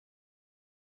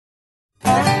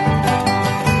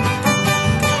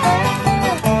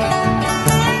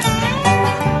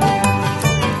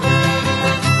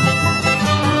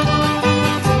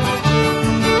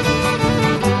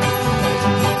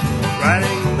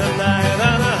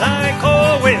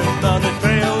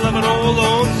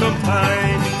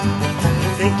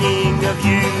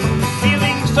you,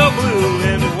 feeling so blue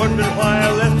and wondering why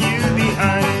I left you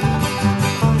behind.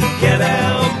 Get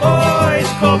out, boys,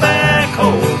 go back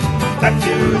home, back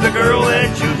to the girl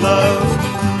that you love.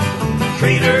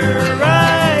 Treat her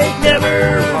right,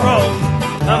 never wrong,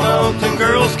 how mountain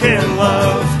girls can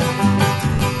love.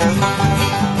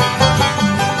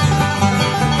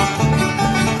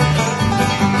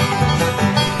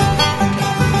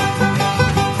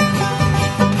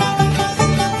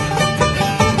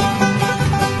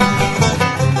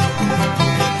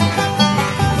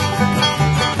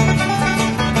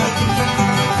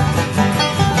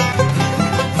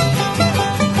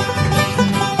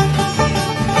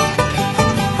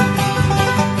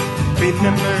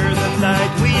 Remember the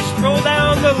night we strolled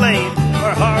down the lane,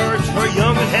 our hearts were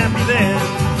young and happy then.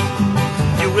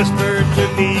 You whispered to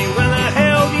me when I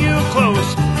held you close,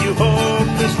 you hope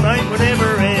this night would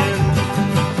never end.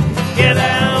 Get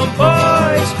out,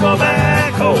 boys, go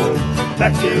back home,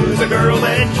 back to the girl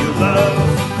that you love.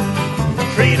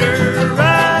 Treat her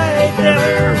right,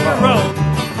 never wrong,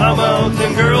 how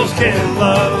mountain girls can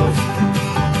love.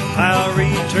 I'll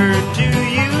return to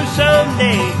you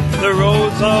someday, the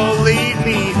roads all lead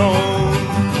me home.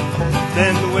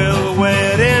 Then we'll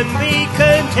wed and be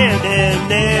content and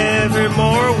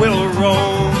nevermore we'll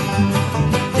roam.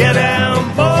 Get down,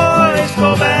 boys,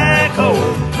 go back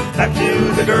home, back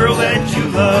to the girl that you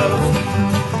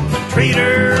love. Treat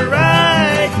her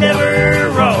right, never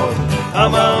wrong, how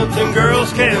mountain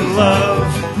girls can love.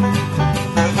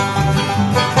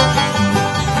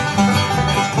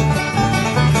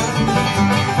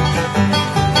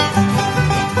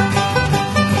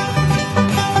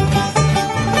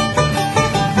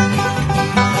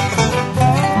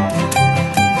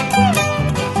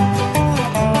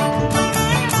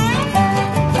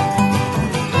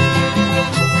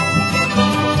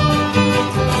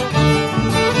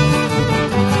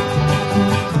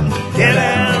 Get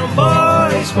down,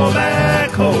 boys, go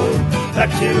back home, back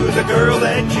to the girl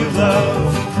that you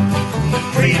love.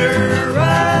 Treat her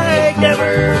right,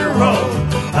 never wrong,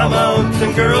 how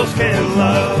mountain girls can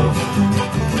love.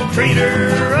 Treat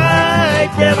her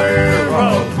right, never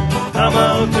wrong, how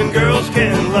mountain girls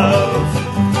can love.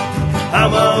 How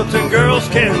mountain girls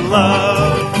can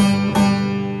love.